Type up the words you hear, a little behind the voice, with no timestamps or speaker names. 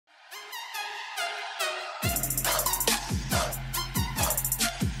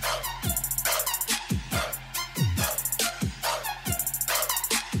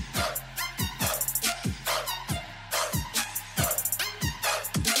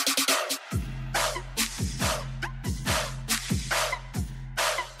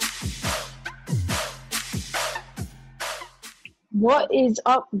What is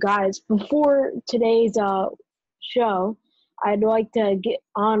up, guys? Before today's show, I'd like to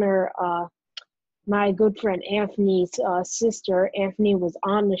honor my good friend Anthony's sister. Anthony was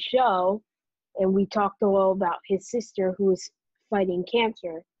on the show, and we talked a little about his sister who is fighting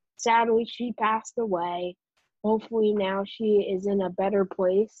cancer. Sadly, she passed away. Hopefully now she is in a better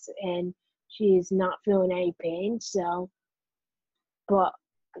place and she is not feeling any pain. So, but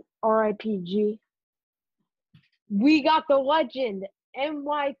R.I.P.G. We got the legend,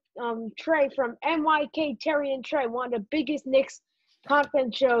 Trey from NYK, Terry and Trey, one of the biggest Knicks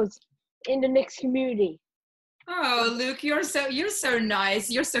content shows in the Knicks community. Oh, Luke, you're so nice.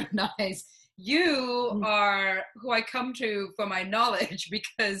 You're so nice. You are who I come to for my knowledge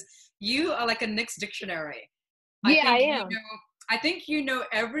because you are like a Knicks dictionary. I am. I think you know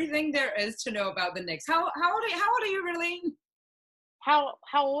everything there is to know about the Knicks. How old are you really? How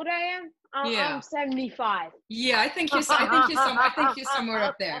old I am? I'm 75. Yeah, I think you're somewhere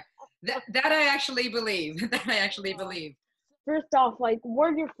up there. That I actually believe. First off, what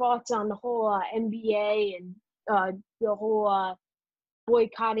are your thoughts on the whole NBA and the whole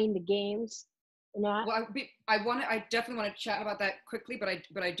boycotting the games? Well, I definitely want to chat about that quickly,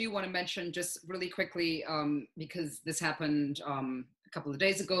 but I do want to mention just really quickly because this happened a couple of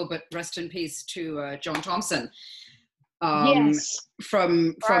days ago. But rest in peace to John Thompson. Yes.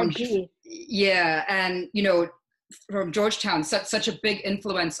 From RIP. Yeah, and from Georgetown, such a big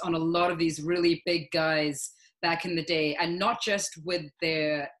influence on a lot of these really big guys back in the day, and not just with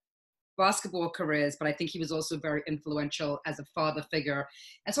their basketball careers, but I think he was also very influential as a father figure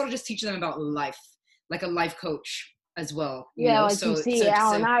and sort of just teaching them about life, like a life coach as well. You see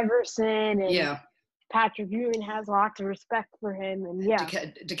Allen Iverson and Patrick Ewing has lots of respect for him, and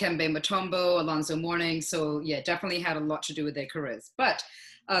Dikembe Mutombo, Alonzo Mourning. So definitely had a lot to do with their careers. But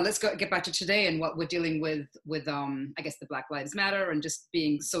let's get back to today and what we're dealing with I guess the Black Lives Matter and just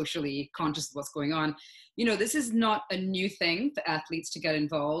being socially conscious of what's going on. This is not a new thing for athletes to get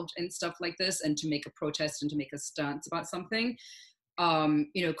involved in stuff like this and to make a protest and to make a stance about something. Colin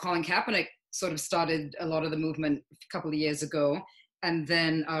Kaepernick sort of started a lot of the movement a couple of years ago. And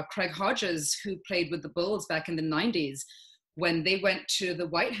then Craig Hodges, who played with the Bulls back in the 90s, when they went to the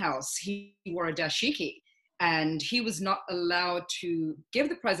White House, he wore a dashiki. And he was not allowed to give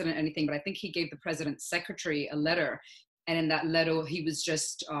the president anything, but I think he gave the president's secretary a letter. And in that letter, he was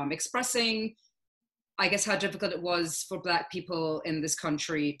just expressing, I guess, how difficult it was for Black people in this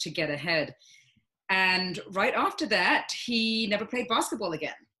country to get ahead. And right after that, he never played basketball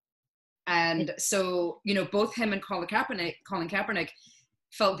again. And so, both him and Colin Kaepernick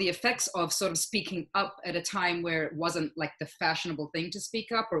felt the effects of sort of speaking up at a time where it wasn't like the fashionable thing to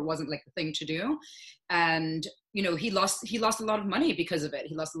speak up, or it wasn't like the thing to do. And, he lost a lot of money because of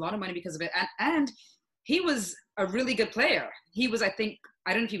it. And he was a really good player. He was, I don't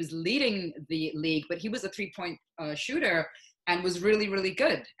know if he was leading the league, but he was a 3-point shooter and was really, really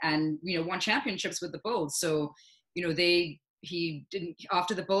good and, won championships with the Bulls. So, he didn't,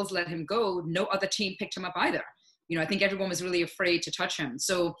 after the Bulls let him go, no other team picked him up either. I think everyone was really afraid to touch him.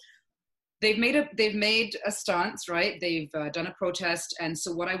 So they've made a stance, right? They've done a protest. And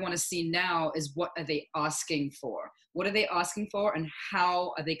so what I want to see now is, what are they asking for? What are they asking for? And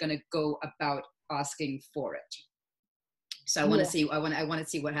how are they going to go about asking for it? So I want to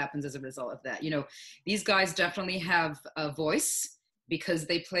see what happens as a result of that. These guys definitely have a voice because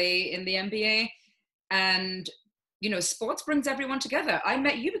they play in the NBA, and sports brings everyone together. I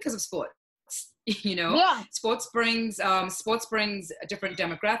met you because of sports. Sports brings different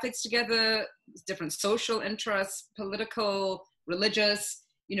demographics together, different social interests, political, religious.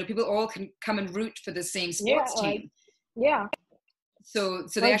 People all can come and root for the same sports team. So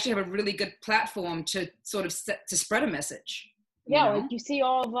they actually have a really good platform to sort of to spread a message. You see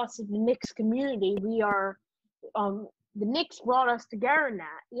all of us in the Knicks community. We are the Knicks brought us together in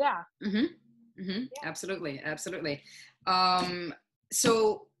that. Absolutely.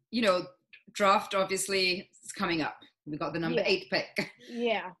 So draft obviously is coming up. We got the number 8 pick.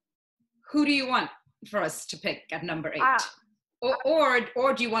 Who do you want for us to pick at number 8?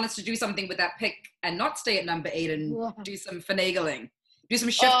 Or do you want us to do something with that pick and not stay at number 8 and do some finagling, do some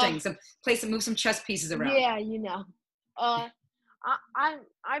shifting, move some chess pieces around?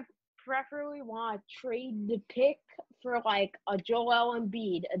 I preferably want to trade the pick for like a Joel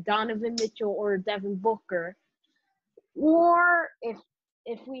Embiid, a Donovan Mitchell, or a Devin Booker, or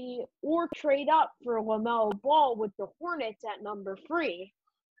trade up for LaMelo Ball with the Hornets at number 3.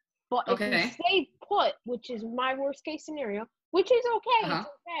 But if we stay put, which is my worst case scenario, which is okay, it's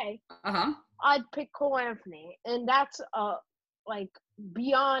okay. I'd pick Cole Anthony, and that's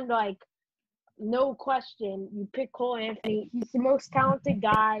beyond no question, you pick Cole Anthony. He's the most talented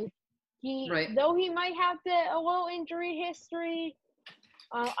guy. Though he might have a little injury history,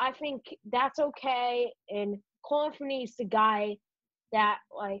 I think that's okay. And Cole Anthony's the guy that,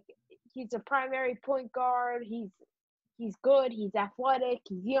 like, he's a primary point guard. He's good. He's athletic.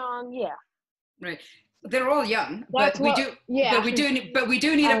 He's young. Yeah. Right. They're all young, That's but we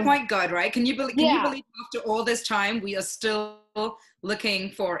do need a point guard, right? Can you believe after all this time we are still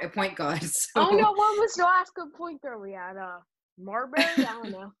looking for a point guard? So, I don't know, what was the last good point guard we had? Marbury? I don't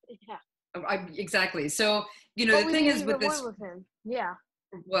know. Yeah. Exactly. So, you know, the thing is with this, with him. Yeah.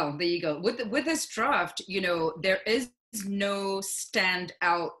 Well, there you go. With this draft, you know, there is no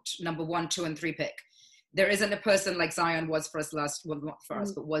standout number 1, 2, and 3 pick. There isn't a person like Zion was for us not for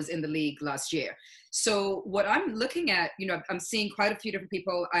us, but was in the league last year. So what I'm looking at, you know, I'm seeing quite a few different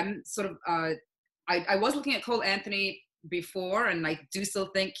people. I'm sort of, I was looking at Cole Anthony before, and I do still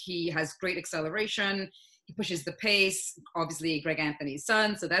think he has great acceleration. He pushes the pace, obviously Greg Anthony's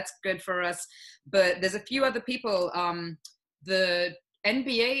son, so that's good for us. But there's a few other people. The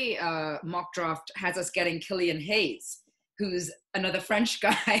NBA mock draft has us getting Killian Hayes, who's another French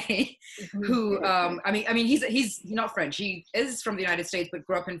guy who, I mean, he's not French. He is from the United States, but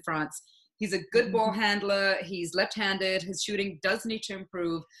grew up in France. He's a good ball handler. He's left-handed. His shooting does need to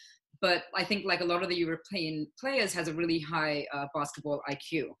improve, but I think like a lot of the European players has a really high basketball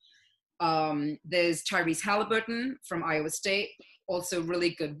IQ. There's Tyrese Halliburton from Iowa State, also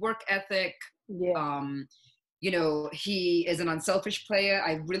really good work ethic. Yeah. You know, he is an unselfish player.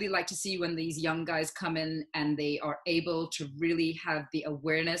 I really like to see when these young guys come in and they are able to really have the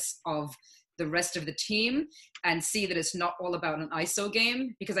awareness of the rest of the team and see that it's not all about an ISO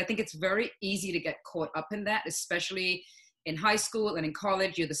game, because I think it's very easy to get caught up in that, especially in high school and in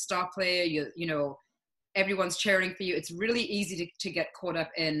college. You're the star player, you know, everyone's cheering for you. It's really easy to get caught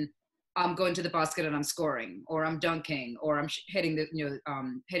up in, I'm going to the basket and I'm scoring, or I'm dunking, or I'm hitting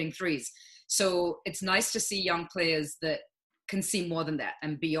hitting threes. So it's nice to see young players that can see more than that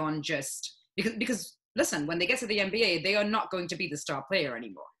and beyond just because listen, when they get to the NBA, they are not going to be the star player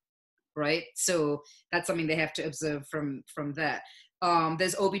anymore, right? So that's something they have to observe from that.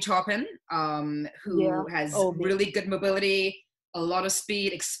 There's Obi Toppin, who has really good mobility, a lot of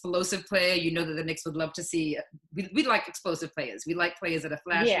speed, explosive player. You know that the Knicks would love to see. We like explosive players. We like players that are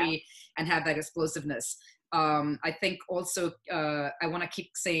flashy and have that explosiveness. I think also, I want to keep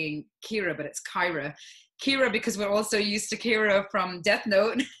saying Kira, but it's Kyra. Kira, because we're also used to Kira from Death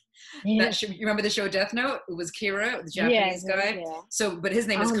Note. You remember the show Death Note? It was Kira, the Japanese guy. Yeah. So, but his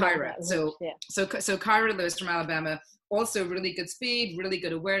name is Kyra. So Kyra Lewis from Alabama, also really good speed, really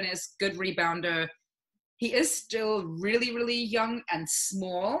good awareness, good rebounder. He is still really, really young and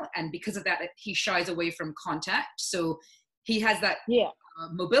small, and because of that, he shies away from contact. So he has that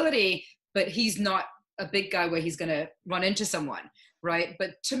mobility, but he's not a big guy where he's going to run into someone, right?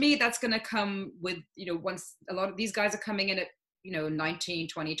 But to me, that's going to come with, you know, once a lot of these guys are coming in at, you know, 19,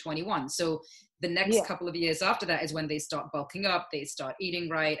 20, 21. So the next couple of years after that is when they start bulking up, they start eating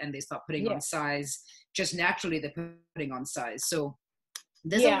right, and they start putting on size. Just naturally, they're putting on size. So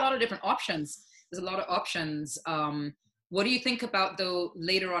there's a lot of different options. There's a lot of options. What do you think about, though,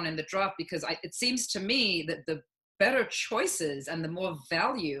 later on in the draft? Because it seems to me that the better choices and the more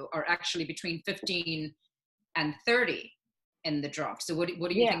value are actually between 15 and 30 in the draft. So what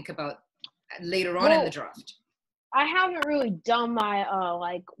do you think about later on in the draft? I haven't really done my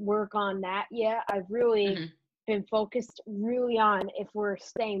work on that yet. I've really been focused really on if we're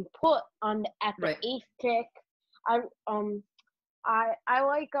staying put at the 8th pick. I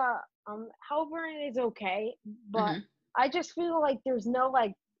like Halliburton is okay, but I just feel like there's no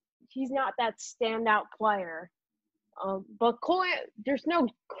he's not that standout player. But there's no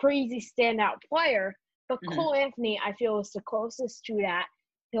crazy standout player, but Cole Anthony, I feel, is the closest to that.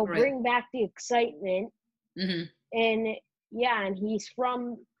 He'll bring back the excitement. And and he's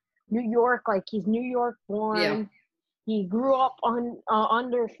from New York, he's New York born. Yeah. He grew up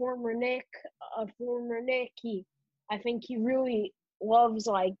under former Nick. I think he really loves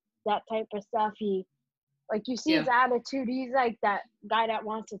that type of stuff. He you see his attitude. He's like that guy that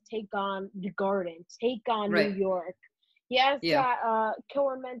wants to take on the Garden, take on New York. He has that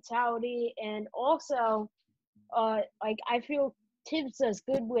killer mentality, and also I feel Tibbs does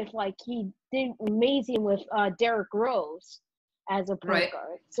good with he did amazing with Derrick Rose as a point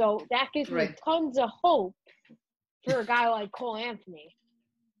guard. So that gives me tons of hope for a guy like Cole Anthony.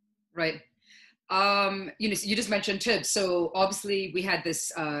 Right. You just mentioned Tibbs. So obviously we had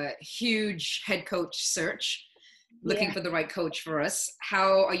this huge head coach search, looking for the right coach for us.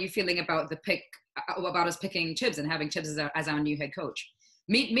 How are you feeling about the pick? About us picking Tibbs and having Tibbs as our new head coach?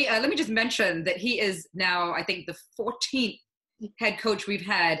 Let me just mention that he is now, I think, the 14th head coach we've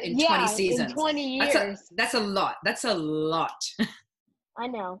had in 20 Yeah, in seasons. 20 years. That's a lot. That's a lot. I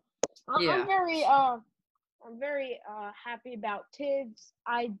know. Yeah. I'm very happy about Tibbs.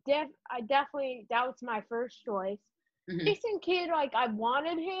 I definitely, that was my first choice. Mhm. Jason Kidd, like, I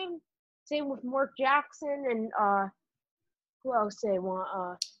wanted him. Same with Mark Jackson and who else did I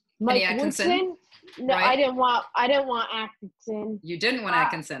want? Mike Woodson. No, right? I didn't want Atkinson. You didn't want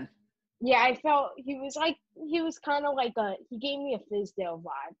Atkinson. Yeah, I felt he was kind of like he gave me a Fizdale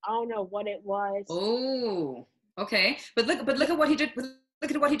vibe. I don't know what it was. Oh, okay. But look at what he did. Look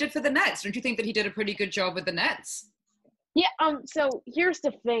at what he did for the Nets. Don't you think that he did a pretty good job with the Nets? Yeah. So here's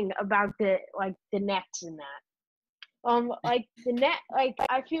the thing about the Nets and that. Like the net. Like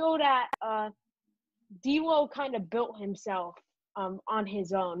I feel that D'Lo kind of built himself on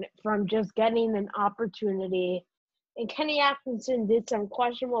his own from just getting an opportunity. And Kenny Atkinson did some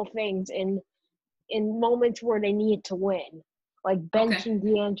questionable things in moments where they needed to win, like benching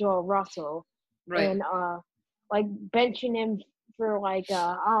D'Angelo Russell, right? And like benching him for I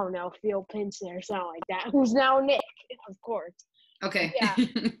don't know, Phil Pinson or something like that, who's now Nick, of course. Okay. Yeah,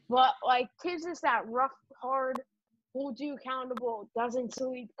 but like Tibbs is that rough, hard, holds you accountable, doesn't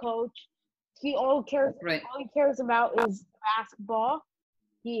sleep coach. All he cares about is basketball.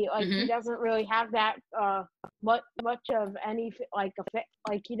 He he doesn't really have that much of any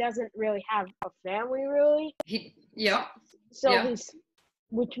he doesn't really have a family really. So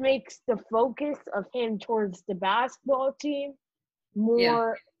which makes the focus of him towards the basketball team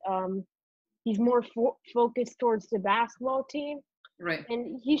more he's more focused towards the basketball team. Right.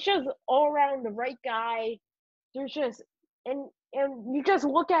 And he's just all around the right guy. There's just and you just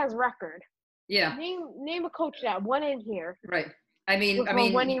look at his record. Yeah. Name a coach that went in here. Right. I mean,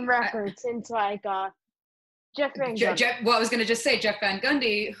 winning records since Jeff Van Gundy. Well, I was going to just say Jeff Van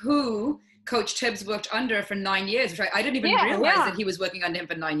Gundy, who Coach Tibbs worked under for 9 years. Right? I didn't even realize that he was working under him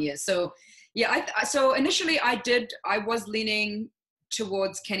for 9 years. So, yeah. So initially, I was leaning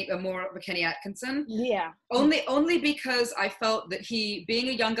towards Kenny Atkinson. Yeah. Only because I felt that being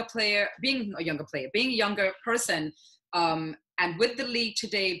a younger person, and with the league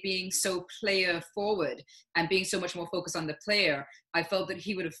today being so player forward and being so much more focused on the player, I felt that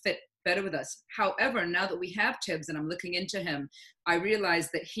he would have fit better with us. However, now that we have Tibbs and I'm looking into him, I realize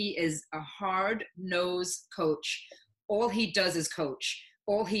that he is a hard-nosed coach. All he does is coach.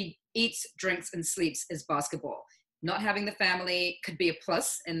 All he eats, drinks, and sleeps is basketball. Not having the family could be a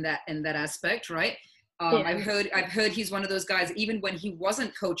plus in that aspect, right? I've heard he's one of those guys, even when he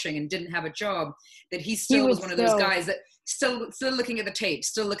wasn't coaching and didn't have a job, that he was one of those guys that still looking at the tape,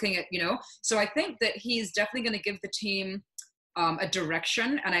 still looking at, So I think that he's definitely going to give the team a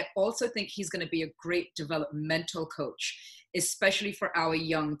direction. And I also think he's going to be a great developmental coach, especially for our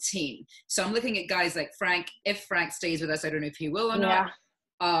young team. So I'm looking at guys like Frank. If Frank stays with us, I don't know if he will or not.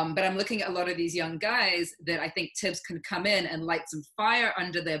 But I'm looking at a lot of these young guys that I think Tibbs can come in and light some fire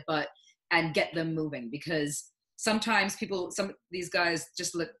under their butt and get them moving, because sometimes some of these guys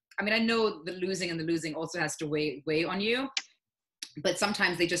just look, I know the losing also has to weigh on you, but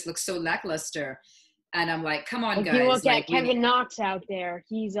sometimes they just look so lackluster. And I'm like, come on, guys. You look at Kevin Knox out there.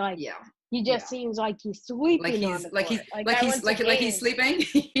 He's like, he just seems like he's sleeping on the court. Like he's sleeping.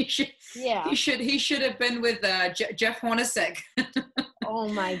 He should have been with Jeff Hornacek. Oh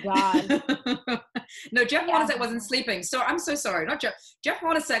my God. No, Jeff Hornacek wasn't sleeping. So I'm so sorry. Not Jeff. Jeff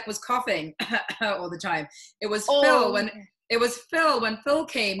Hornacek was coughing all the time. It was Phil when Phil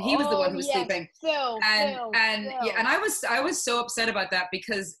came. He was the one who was sleeping. Phil. Yeah, and I was so upset about that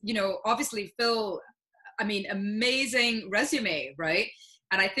because, obviously Phil, amazing resume, right?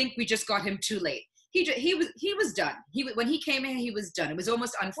 And I think we just got him too late. He was done. When he came in, he was done. It was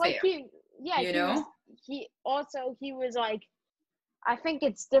almost unfair. He was like, I think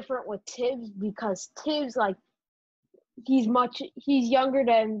it's different with Tibbs because Tibbs, he's younger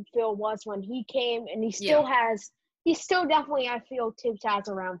than Phil was when he came, and he still definitely, I feel Tibbs has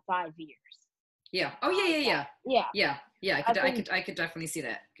around 5 years. Yeah. Oh yeah. Yeah. I could definitely see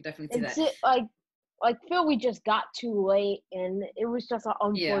that. Like Phil, we just got too late, and it was just an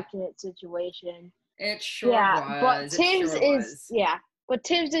unfortunate situation. It sure was. But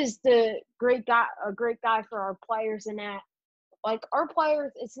Tibbs is a great guy for our players and that. Like, our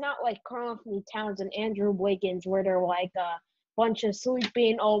players, it's not like Karl-Anthony Towns and Andrew Wiggins where they're like a bunch of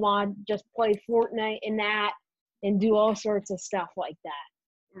sleeping, just play Fortnite and that and do all sorts of stuff like that.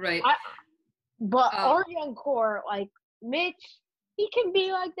 Right. But our young core, like Mitch, he can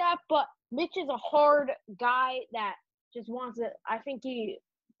be like that, but Mitch is a hard guy that just wants to – I think he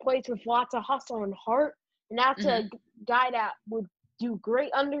plays with lots of hustle and heart, and that's a guy that would do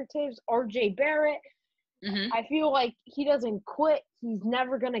great under Tibbs. RJ Barrett, Mm-hmm. I feel like he doesn't quit. He's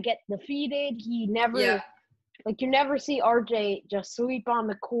never going to get defeated. He never, Yeah. like, you never see RJ just sweep on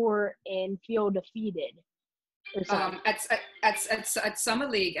the court and feel defeated or something. At Summer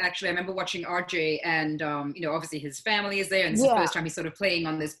League, actually, I remember watching RJ, and obviously his family is there, and it's the Yeah. first time he's sort of playing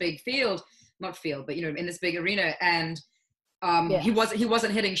on this big field, not field, but in this big arena, and Yeah. he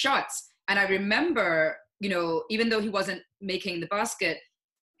wasn't hitting shots. And I remember, even though he wasn't making the basket,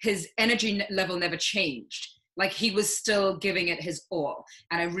 his energy level never changed. Like, he was still giving it his all.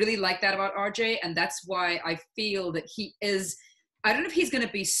 And I really like that about RJ. And that's why I feel that he is, I don't know if he's going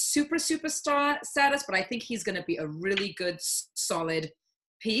to be superstar status, but I think he's going to be a really good, solid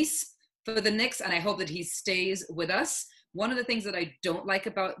piece for the Knicks. And I hope that he stays with us. One of the things that I don't like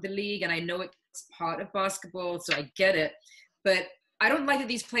about the league, and I know it's part of basketball, so I get it, but I don't like that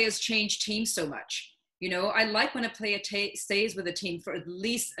these players change teams so much. I like when a player stays with a team for at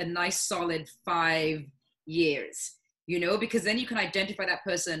least a nice solid 5 years, because then you can identify that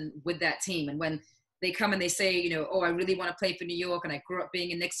person with that team. And when they come and they say, oh, I really want to play for New York and I grew up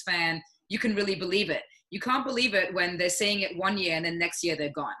being a Knicks fan, you can really believe it. You can't believe it when they're saying it 1 year and then next year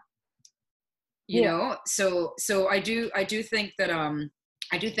they're gone. You know? So I do think that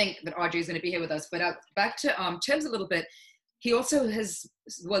RJ is going to be here with us. But back to Tibbs a little bit. He also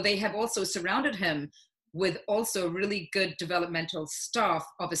they have also surrounded him with also really good developmental staff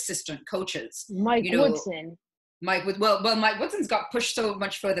of assistant coaches. Mike Woodson. Mike Woodson's got pushed so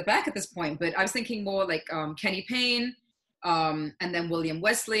much further back at this point, but I was thinking more like Kenny Payne, and then William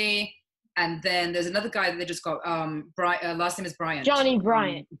Wesley, and then there's another guy that they just got. Last name is Bryant. Johnny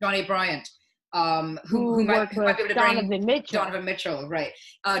Bryant. Johnny Bryant. Who might be able to Donovan bring Mitchell. Donovan Mitchell, right?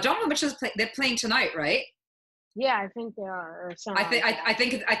 Donovan Mitchell's they're playing tonight, right? Yeah, I think they are. Or something. I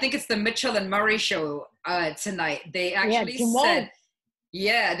think it's the Mitchell and Murray show tonight. They actually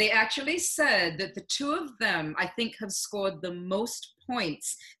said that the two of them, I think, have scored the most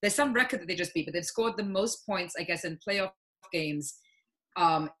points. There's some record that they just beat, but they've scored the most points, I guess, in playoff games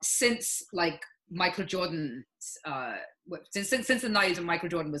since like Michael Jordan. Since the 90s when Michael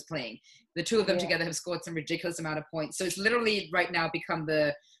Jordan was playing. The two of them together have scored some ridiculous amount of points. So it's literally right now become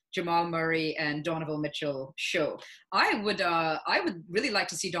the Jamal Murray and Donovan Mitchell show. I would really like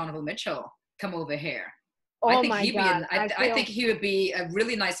to see Donovan Mitchell come over here. Oh I think my God. I think he would be a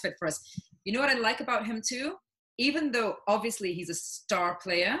really nice fit for us. You know what I like about him too? Even though obviously he's a star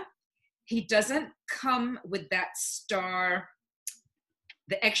player, he doesn't come with that star,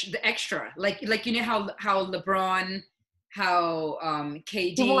 the extra. Like how LeBron, how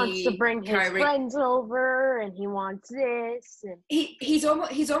KD, he wants to bring his Kyrie, friends over, and he wants this. And he's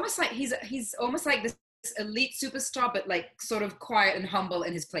almost like this elite superstar, but like sort of quiet and humble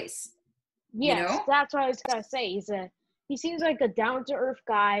in his place. Yes, that's what I was gonna say. He seems like a down to earth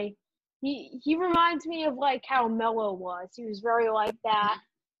guy. He reminds me of like how Melo was. He was very like that,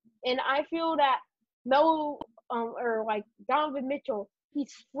 and I feel that Melo or like Donovan Mitchell,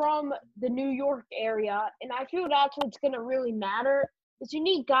 he's from the New York area, and I feel that's what's gonna really matter. Is you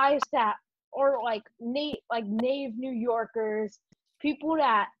need guys that are like native New Yorkers, people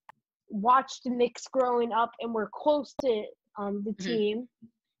that watched the Knicks growing up and were close to the team.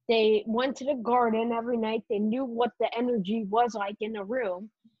 They went to the Garden every night. They knew what the energy was like in the room.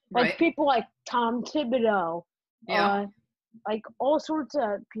 Like people like Tom Thibodeau, like all sorts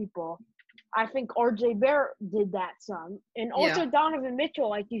of people. I think RJ Barrett did that some. And also Donovan Mitchell,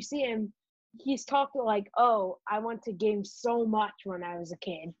 like you see him, he's talking like, oh, I went to games so much when I was a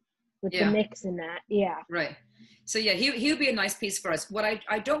kid with the Knicks and that. Yeah. Right. So yeah, he would be a nice piece for us. What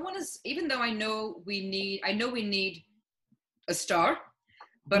I don't want to, even though I know we need a star,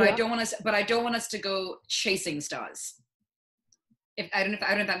 but I don't want us to go chasing stars. I don't know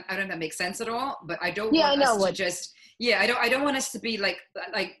if that makes sense at all, but I don't want us to just I don't want us to be like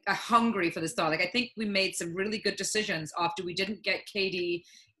hungry for the star. Like I think we made some really good decisions after we didn't get KD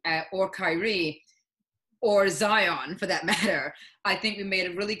or Kyrie or Zion for that matter. I think we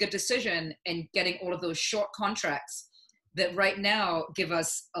made a really good decision in getting all of those short contracts that right now give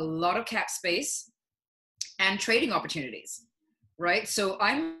us a lot of cap space and trading opportunities, right? So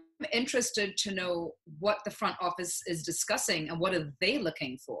I'm interested to know what the front office is discussing and what are they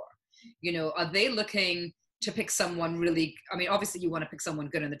looking for? Are they looking to pick someone really, I mean, obviously you want to pick someone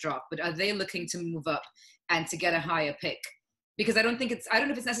good in the draft, but are they looking to move up and to get a higher pick? Because I don't know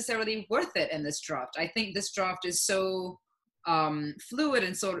if it's necessarily worth it in this draft. I think this draft is so fluid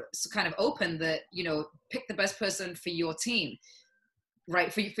and so kind of open that, pick the best person for your team,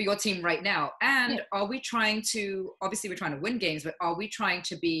 right? For your team right now. And are we trying to, obviously we're trying to win games, but are we trying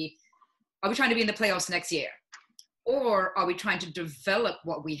to be in the playoffs next year? or are we trying to develop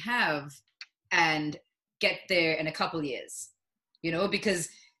what we have and get there in a couple years? Because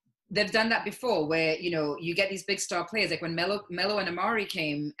they've done that before, where you get these big star players, like when Melo and Amari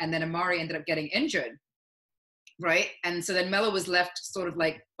came, and then Amari ended up getting injured, right? And so then Melo was left sort of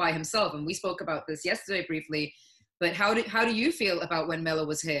like by himself, and we spoke about this yesterday briefly. But how do you feel about when Melo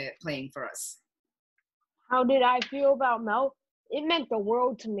was here playing for us? How did I feel about Melo? It meant the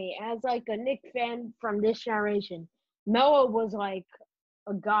world to me as like a Knicks fan from this generation. Melo was like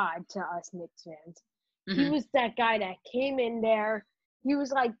a god to us Knicks fans. He was that guy that came in there. He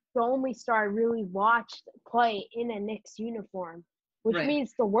was like the only star I really watched play in a Knicks uniform, which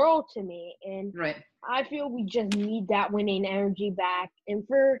means the world to me. And I feel we just need that winning energy back. And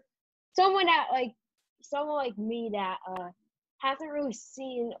for someone like me that hasn't really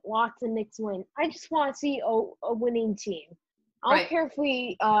seen lots of Knicks win, I just want to see a winning team. I don't care if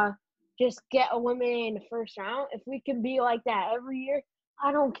we just get eliminated in the first round. If we can be like that every year,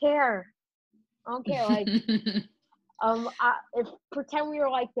 I don't care. Like, if pretend we were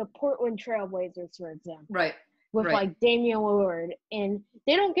like the Portland Trailblazers, for example, with like Damian Lillard, and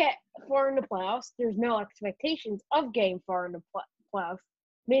they don't get far in the playoffs. There's no expectations of getting far in the playoffs.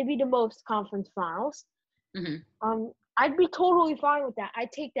 Maybe the most conference finals. I'd be totally fine with that.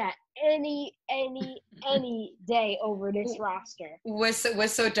 I'd take that any day over this roster. We're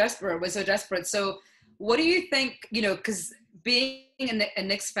so desperate. So what do you think, because being a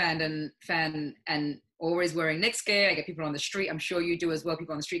Knicks fan and always wearing Knicks gear, I get people on the street, I'm sure you do as well,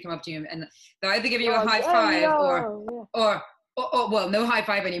 people on the street come up to you and they'll either give you a high five or well, no high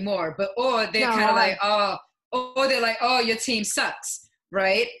five anymore, or they're kind of like, or they're like, oh, your team sucks,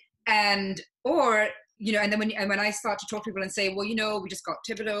 right? And and then when I start to talk to people and say, well, we just got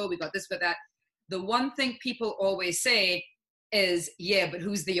Thibodeau, we got this, but that, the one thing people always say is, yeah, but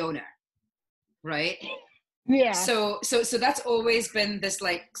who's the owner, right? Yeah. So that's always been this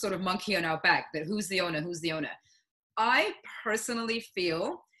like sort of monkey on our back, that who's the owner? I personally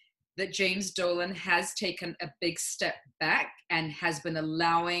feel that James Dolan has taken a big step back and has been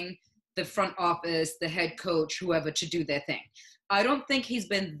allowing the front office, the head coach, whoever, to do their thing. I don't think he's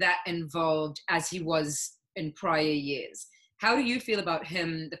been that involved as he was in prior years. How do you feel about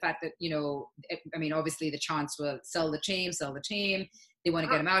him? The fact that, obviously the chants were sell the team. They want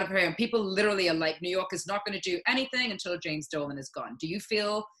to get him out of here. And people literally are like, New York is not going to do anything until James Dolan is gone. Do you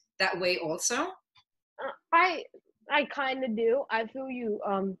feel that way also? I kind of do. I feel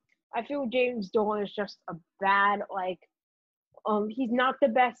James Dolan is just a bad, he's not the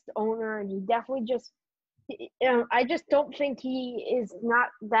best owner, and he definitely just, I just don't think he is not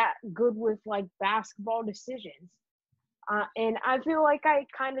that good with like basketball decisions. And I feel like I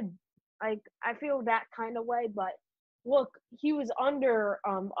feel that kind of way, but look, he was under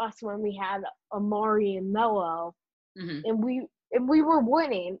us when we had Amari and Melo, and we were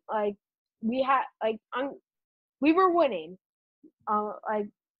winning. We were winning.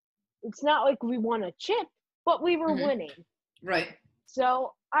 It's not like we won a chip, but we were winning. Right.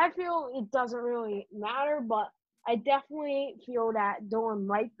 So I feel it doesn't really matter, but I definitely feel that Dolan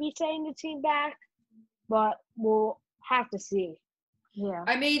might be setting the team back, but we'll have to see. Yeah.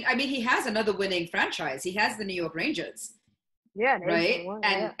 I mean, he has another winning franchise. He has the New York Rangers. Yeah. Right.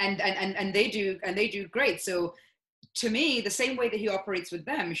 And they do great. So to me, the same way that he operates with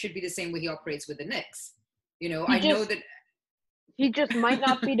them should be the same way he operates with the Knicks. I know that he just might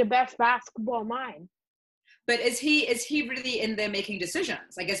not be the best basketball mind. But is he really in there making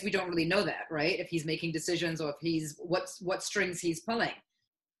decisions? I guess we don't really know that, right? If he's making decisions or if he's what strings he's pulling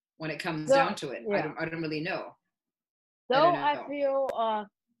when it comes down to it. Yeah. I don't really know. Though I feel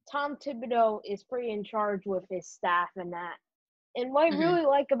Tom Thibodeau is pretty in charge with his staff and that. And what I really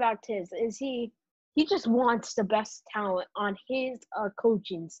like about Tiz is he just wants the best talent on his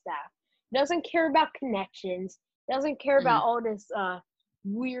coaching staff. Doesn't care about connections. Doesn't care about all this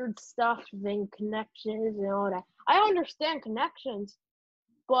weird stuff and connections and all that. I understand connections,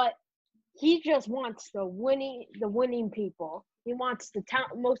 but he just wants the winning people. He wants the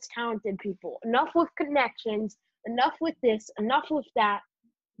most talented people. Enough with connections. Enough with this. Enough with that.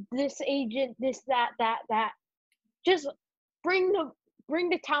 This agent. This that. Just bring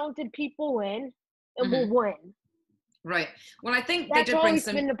the talented people in, and we'll win. Right. Well, I think that's they did bring always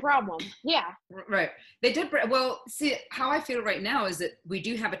been the problem. Yeah. Right. They did. Well, see, how I feel right now is that we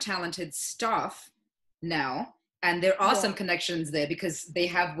do have a talented staff now, and there are some connections there because they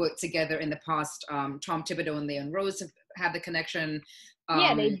have worked together in the past. Tom Thibodeau and Leon Rose have had the connection.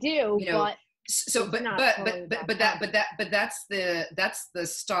 Yeah, they do. But so, but that's the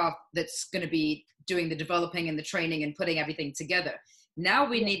staff that's going to be doing the developing and the training and putting everything together. Now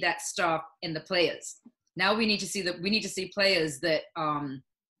we need that staff in the players. Now we need to see players that are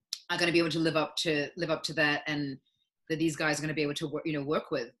going to be able to live up to that, and that these guys are going to be able to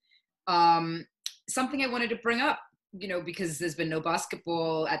work with. Something I wanted to bring up, because there's been no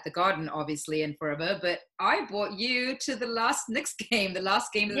basketball at the Garden, obviously, in forever, but I brought you to the last Knicks game, the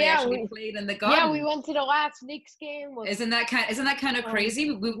last game that they actually played in the Garden. Yeah, we went to the last Knicks game. Isn't that kind of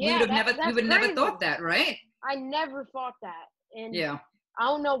crazy? We would have never thought that, right? I never thought that. And yeah. I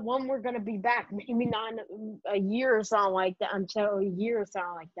don't know when we're going to be back. Maybe not a year or something like that. Until a year or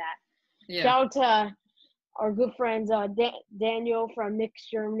something like that. Yeah. Shout out to our good friends, Daniel from Knicks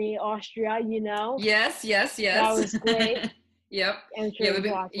Germany, Austria. Yes. That was great. Yep.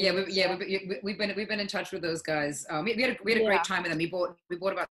 We've been in touch with those guys. We had a great time with them. We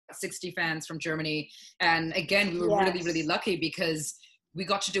bought about 60 fans from Germany, and again, we were really, really lucky because we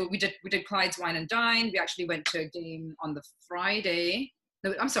got to we did Clyde's Wine and Dine. We actually went to a game on the Friday.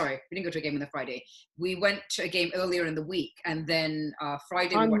 No, I'm sorry, we didn't go to a game on the Friday. We went to a game earlier in the week, and then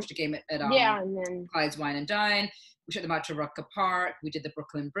Friday we watched a game at and then Clyde's Wine and Dine. We took them out to Rucker Park. We did the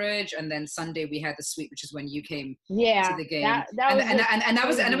Brooklyn Bridge, and then Sunday we had the suite, which is when you came to the game.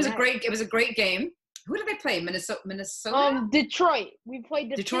 It was a great game. Who did they play? Minnesota. Detroit. We played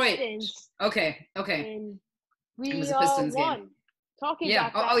the Pistons. Okay. And we it was a Pistons won. Game. Talking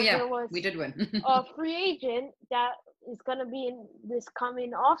about that, there was we did win. A free agent that is going to be in this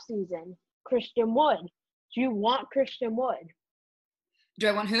coming off season, Christian Wood. Do you want Christian Wood? Do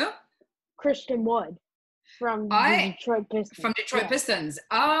I want who? Christian Wood from the Detroit Pistons. From Detroit Pistons.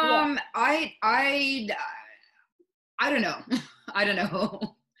 I don't know. I don't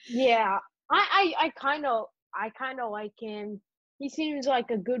know. Yeah, I kind of like him. He seems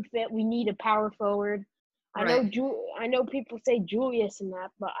like a good fit. We need a power forward. I know people say Julius and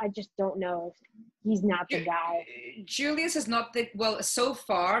that, but I just don't know if he's not the guy. Julius is not so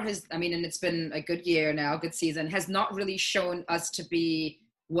far and it's been a good year now, good season, has not really shown us to be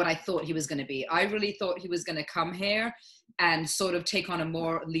what I thought he was going to be. I really thought he was going to come here and sort of take on a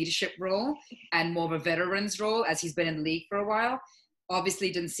more leadership role and more of a veteran's role, as he's been in the league for a while. Obviously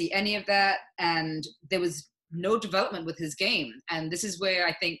didn't see any of that, and there was no development with his game. And this is where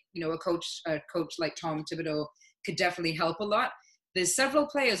I think, a coach like Tom Thibodeau could definitely help a lot. There's several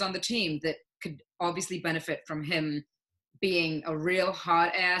players on the team that could obviously benefit from him being a real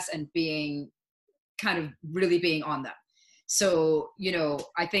hard ass and being kind of really being on them. So,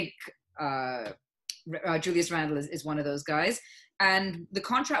 I think Julius Randle is one of those guys. And the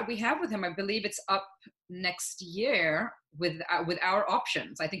contract we have with him, I believe it's up next year with our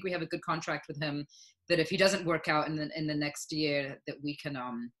options. I think we have a good contract with him that if he doesn't work out in the next year, that we can.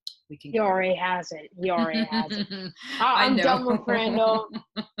 He already has it. I'm done with Randall.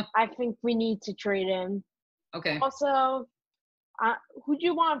 I think we need to trade him. Okay. Also, who do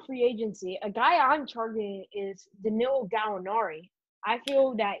you want free agency? A guy I'm targeting is Danilo Gallinari. I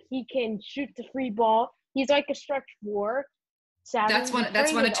feel that he can shoot the free ball. He's like a stretch four. That's one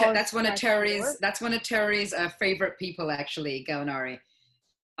of Terry's favorite people, actually, Gallinari.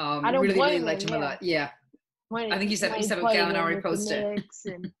 I don't really liked him a lot. Yeah. I think you said what Gallinari posted.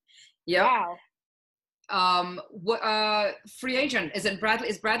 Yeah. Wow. What free agent? Is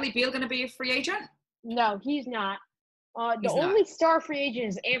Bradley Beal going to be a free agent? No, he's not. The only star free agent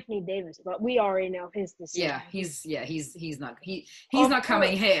is Anthony Davis, but we already know his decision. Yeah, he's not not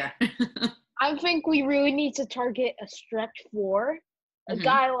coming here. I think we really need to target a stretch four. A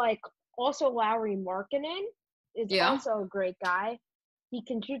guy like also Lauri Markkanen is also a great guy. He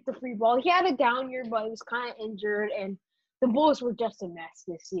can shoot the free ball. He had a down year, but he was kind of injured, and the Bulls were just a mess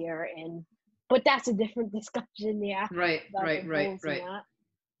this year. But that's a different discussion. Yeah. Right.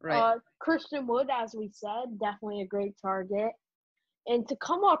 Christian Wood, as we said, definitely a great target. And to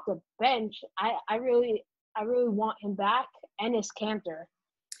come off the bench, I really want him back. Enes Kanter.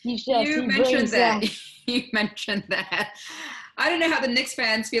 You mentioned that. I don't know how the Knicks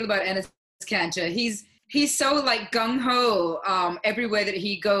fans feel about Enes Kanter. He's so like gung ho everywhere that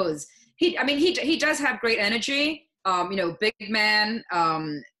he goes. He does have great energy. Big man.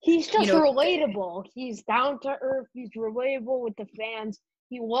 He's just relatable. He's down to earth. He's relatable with the fans.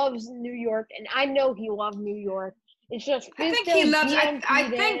 He loves New York, and I know he loves New York. It's just I think he loves.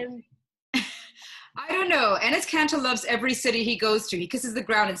 I don't know. Enes Kanter loves every city he goes to. He kisses the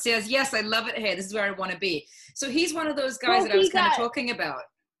ground and says, "Yes, I love it here. This is where I want to be." So he's one of those guys that I was kind of talking about.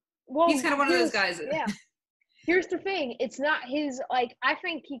 Well, he's kind of one of those guys. Yeah. Here's the thing. It's not his. Like, I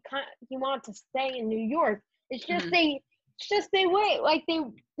think he wanted to stay in New York. It's just they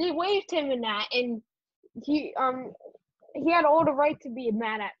waived him in that, and he had all the right to be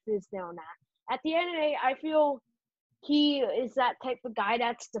mad at Fizdale on that. At the end of the day, I feel he is that type of guy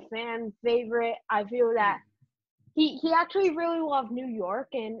that's the fan favorite. I feel that he actually really loved New York,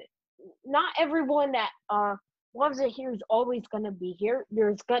 and not everyone that loves it here is always going to be here.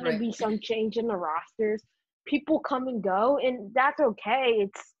 There's going to Right. be some change in the rosters. People come and go, and that's okay.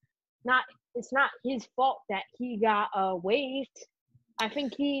 It's not his fault that he got waived. I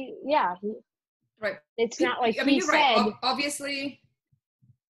think Right. it's not like I mean, he you're right. said, Obviously,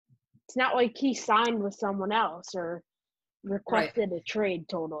 it's not like he signed with someone else or right. requested a trade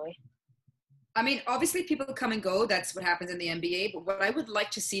totally. I mean, obviously people come and go. That's what happens in the NBA. But what I would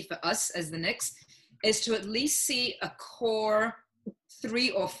like to see for us as the Knicks is to at least see a core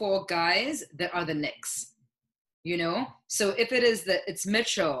 3 or 4 guys that are the Knicks, you know? So if it is that it's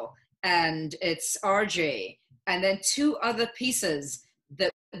Mitchell and it's RJ and then 2 other pieces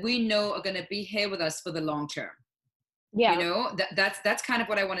that we know are going to be here with us for the long term. Yeah. You know, that's kind of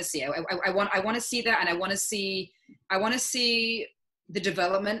what I want to see. I want to see that, and I want to see the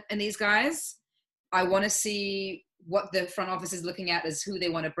development in these guys. I want to see what the front office is looking at as who they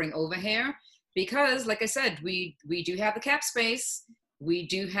want to bring over here, because, like I said, we do have the cap space. We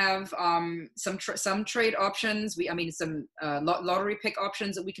do have some trade options. Some lottery pick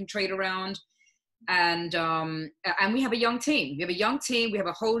options that we can trade around, and we have a young team. We have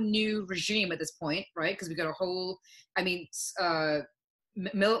a whole new regime at this point, right? Because we got a whole. Mills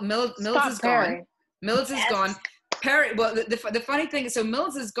is gone. Mills is gone. Perry. Well, the funny thing is, so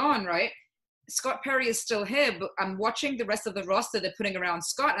Mills is gone, right? Scott Perry is still here, but I'm watching the rest of the roster they're putting around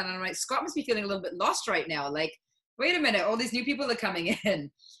Scott, and I'm like, Scott must be feeling a little bit lost right now. Like, wait a minute, all these new people are coming in,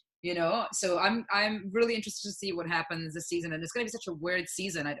 you know? So I'm really interested to see what happens this season, and it's going to be such a weird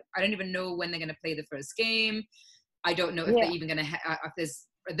season. I don't even know when they're going to play the first game. I don't know if they're even going to if there's,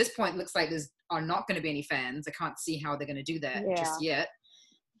 at this point, it looks like there's are not going to be any fans. I can't see how they're going to do that just yet,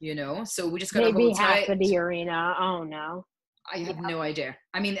 you know? So we just got to hold tight. Maybe half of the arena. I don't know. I have no idea.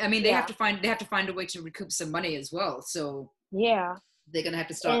 I mean, they have to find a way to recoup some money as well. So they're gonna have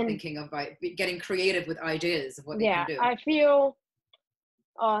to start thinking of getting creative with ideas of what they can do. I feel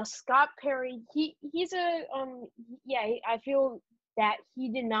Scott Perry. He's a I feel that he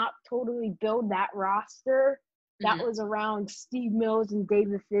did not totally build that roster that was around Steve Mills and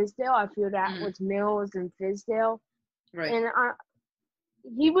David Fizdale. I feel that was Mills and Fizdale, right? And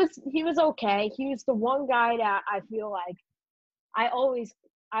he was okay. He was the one guy that I feel like. I always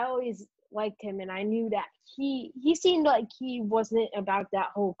liked him, and I knew that he seemed like he wasn't about that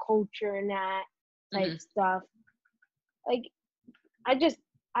whole culture and that type stuff. Like, I just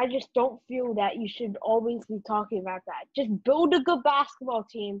don't feel that you should always be talking about that. Just build a good basketball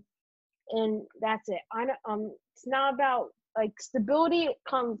team, and that's it. It's not about like stability. It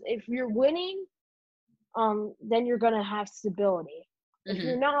comes if you're winning, then you're gonna have stability. If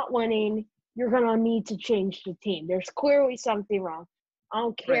you're not winning, you're going to need to change the team. There's clearly something wrong. I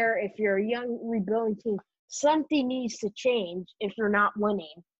don't care if you're a young rebuilding team. Something needs to change if you're not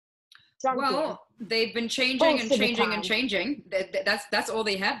winning. Well, they've been changing and changing and changing. That's all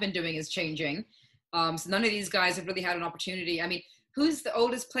they have been doing is changing. So none of these guys have really had an opportunity. I mean, who's the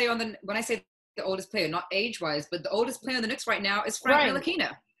oldest player when I say the oldest player, not age-wise, but the oldest player on the Knicks right now is Frank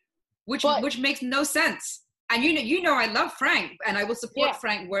Ntilikina, which makes no sense. And you know I love Frank, and I will support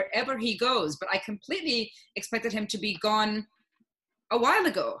Frank wherever he goes. But I completely expected him to be gone a while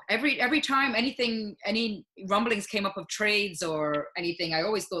ago. Every time any rumblings came up of trades or anything, I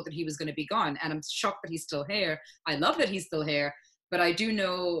always thought that he was going to be gone. And I'm shocked that he's still here. I love that he's still here. But I do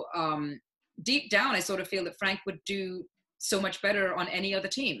know deep down, I sort of feel that Frank would do so much better on any other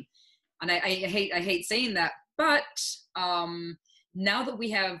team. And I hate saying that, but now that we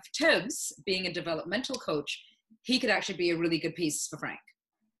have Tibbs being a developmental coach, he could actually be a really good piece for Frank.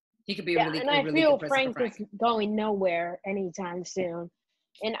 He could be a really good presence for Frank. And I feel Frank is going nowhere anytime soon.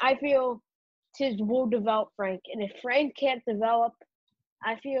 And I feel Tibbs will develop Frank. And if Frank can't develop,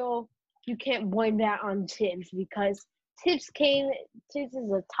 I feel you can't blame that on Tibbs, because Tibbs is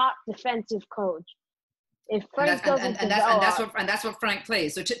a top defensive coach. If Frank doesn't develop, that's what Frank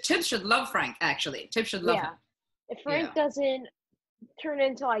plays. So Tibbs should love Frank. Actually, Tibbs should love him. If Frank doesn't turn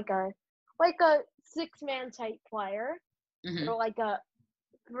into like a 6-man type player, or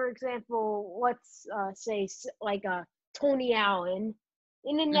for example, let's say like a Tony Allen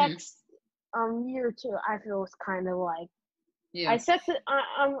in the next year or two, I feel it's kind of like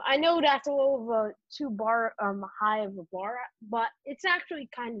I know that's a little of a too high of a bar, but it's actually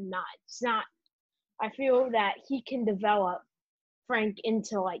kind of not. It's not. I feel that he can develop Frank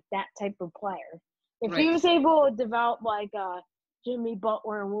into like that type of player. If he was able to develop like Jimmy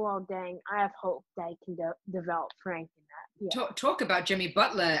Butler and Luol Deng, I have hope that he can develop Frank in that. Yeah. Talk about Jimmy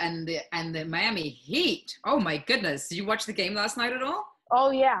Butler and the Miami Heat. Oh my goodness! Did you watch the game last night at all?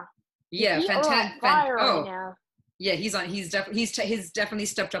 Oh yeah. The Yeah, Heat are on fantastic. fire right now. Yeah, he's definitely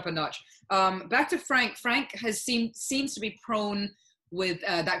stepped up a notch. Back to Frank. Frank seems to be prone with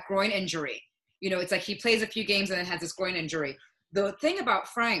that groin injury. You know, it's like he plays a few games and then has this groin injury. The thing about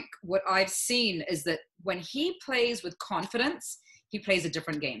Frank, what I've seen is that when he plays with confidence, he plays a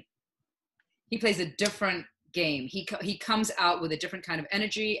different game. He plays a different game. He comes out with a different kind of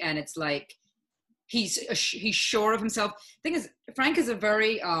energy, and it's like he's sure of himself. Thing is, Frank is a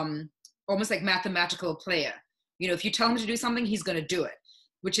very almost like mathematical player. You know, if you tell him to do something, he's going to do it,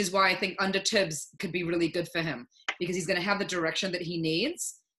 which is why I think under Tibbs could be really good for him, because he's going to have the direction that he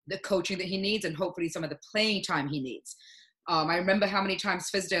needs, the coaching that he needs, and hopefully some of the playing time he needs. I remember how many times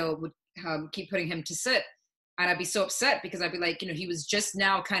Fizdale would keep putting him to sit, and I'd be so upset because I'd be like, you know, he was just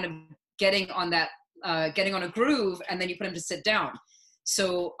now kind of getting on a groove, and then you put him to sit down.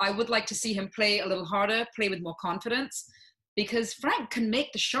 So I would like to see him play a little harder, play with more confidence, because Frank can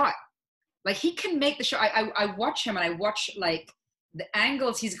make the shot. Like, he can make the shot. I watch him, and I watch like the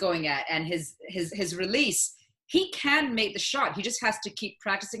angles he's going at and his release. He can make the shot. He just has to keep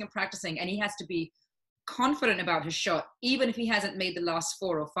practicing and practicing, and he has to be confident about his shot. Even if he hasn't made the last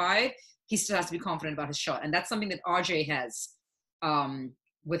 4 or 5, he still has to be confident about his shot. And that's something that RJ has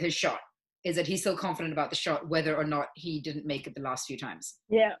with his shot, is that he's still confident about the shot, whether or not he didn't make it the last few times.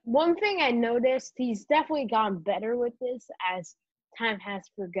 Yeah, one thing I noticed, he's definitely gotten better with this as time has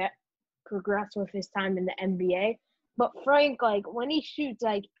progressed with his time in the NBA. But Frank, like, when he shoots,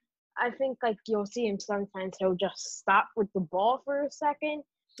 like, I think, like, you'll see him sometimes he'll just stop with the ball for a second.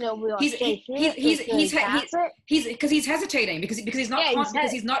 He'll be like, he's hesitating because he's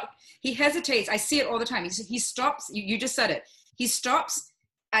not, he hesitates. I see it all the time. He stops. You just said it. He stops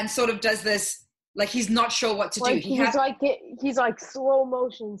and sort of does this, like he's not sure what to do. He's like slow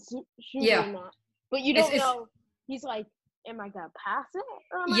motion shooting that. But you don't know. He's like, am I gonna pass it?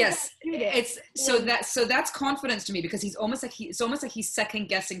 Or am I gonna shoot it? So that's confidence to me, because it's almost like he's second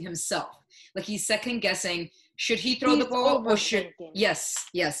guessing himself. Like he's second guessing, should he throw the ball or should? Yes,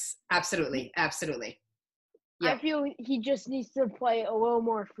 absolutely. Yeah. I feel he just needs to play a little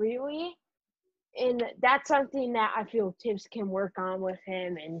more freely, and that's something that I feel Tibbs can work on with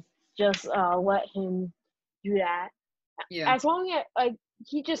him, and just let him do that. Yeah. As long as, like,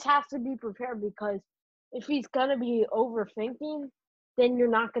 he just has to be prepared, because if he's gonna be overthinking, then you're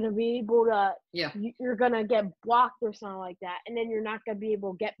not gonna be able to. Yeah. You're gonna get blocked or something like that, and then you're not gonna be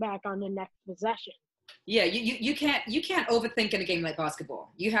able to get back on the next possession. Yeah, you can't overthink in a game like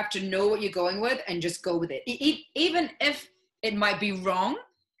basketball. You have to know what you're going with and just go with it, even if it might be wrong.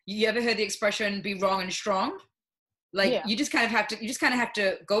 You ever heard the expression "be wrong and strong"? Like, you just kind of have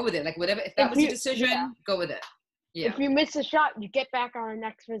to go with it. Like, whatever, if that was your decision, go with it. Yeah. If you miss a shot, you get back on the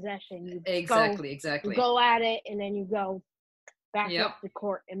next possession. You exactly. You go at it, and then you go back Yep. up the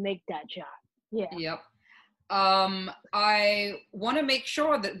court and make that shot. Yeah. Yep. I want to make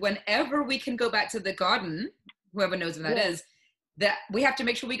sure that whenever we can go back to the Garden, whoever knows when that is, that we have to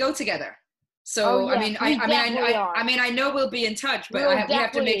make sure we go together. So I know we'll be in touch, but we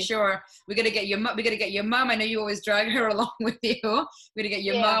have to make sure we got to get your mom. I know you always drag her along with you. We got to get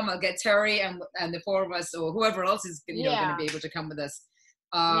your mom. I'll get Terry and the 4 of us, or whoever else is going to be able to come with us.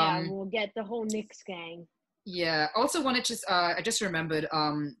 We'll get the whole Knicks gang. Yeah. Also wanted to I just remembered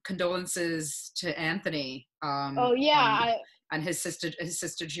condolences to Anthony. And his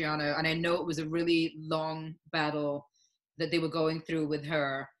sister Gianna, and I know it was a really long battle that they were going through with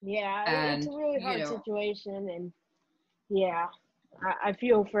her. Yeah, and, it's a really hard situation, and I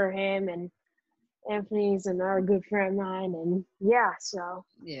feel for him, and Anthony's another good friend of mine, and so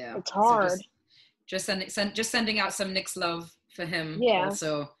it's hard. So just sending out some Knicks love for him. Yeah.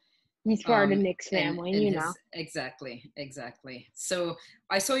 Also. He's part of the Knicks family, Exactly. So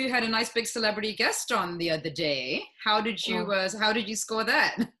I saw you had a nice big celebrity guest on the other day. How did you score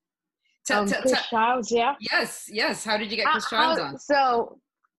that? Chris Childs, yeah. Yes. How did you get Chris Childs on? So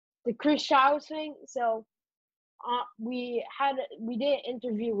the Chris Childs thing. So we did an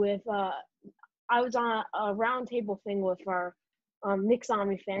interview with. I was on a roundtable thing with our Knicks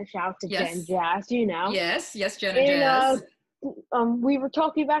Army fans. Shout out to Jen Jazz, Yes, Jen and Jazz. We were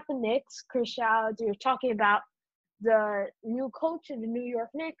talking about the Knicks, Chris Childs. We were talking about the new coach of the New York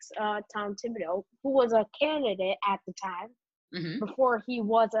Knicks, Tom Thibodeau, who was a candidate at the time before he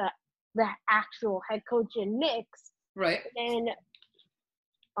was the actual head coach in Knicks. Right. And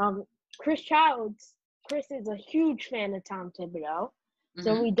Chris is a huge fan of Tom Thibodeau,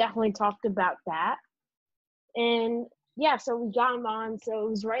 so we definitely talked about that. And yeah, so we got him on. So it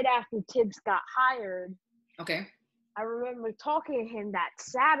was right after Tibbs got hired. Okay. I remember talking to him that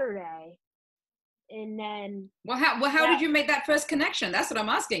Saturday, and then How did you make that first connection? That's what I'm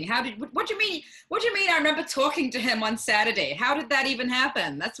asking. What do you mean? What do you mean? I remember talking to him on Saturday. How did that even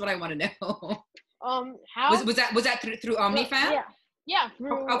happen? That's what I want to know. how Was that through OmniFan? yeah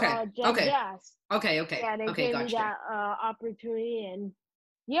through Okay. Jen Okay. Jazz. Okay. Okay. Yeah, they Okay. gave me Gotcha. that opportunity, and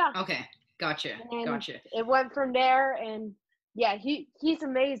yeah, Okay. Gotcha. and Gotcha. it went from there. And yeah, he's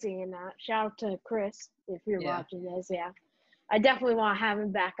amazing. And shout out to Chris if you're Yeah. watching this. Yeah, I definitely want to have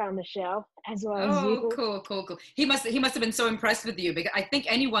him back on the show as well as Oh, you. cool. He must have been so impressed with you, because I think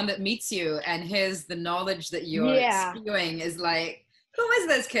anyone that meets you and hears the knowledge that you're Yeah, spewing is like, who is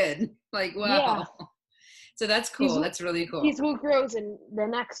this kid? Like, yeah. wow. So that's He's cool. That's really cool. he's Luke Rosen, the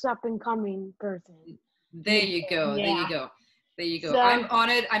next up and coming person. There you go. There Yeah. you go. There you go. So I'm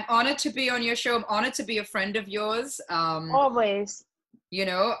honored. I'm honored to be on your show. I'm honored to be a friend of yours. always. You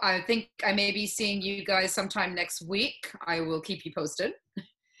know, I think I may be seeing you guys sometime next week. I will keep you posted.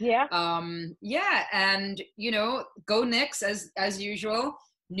 Yeah. Yeah, and you know, go Knicks as usual.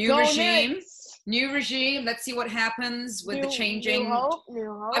 Go Knicks. New regime. Let's see what happens with the changing. New hope.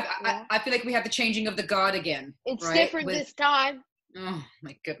 I feel like we have the changing of the guard again. It's right? different this time. Oh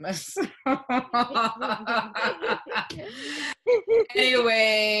my goodness.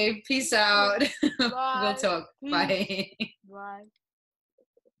 Anyway, peace out. Bye. We'll talk. Bye. Bye.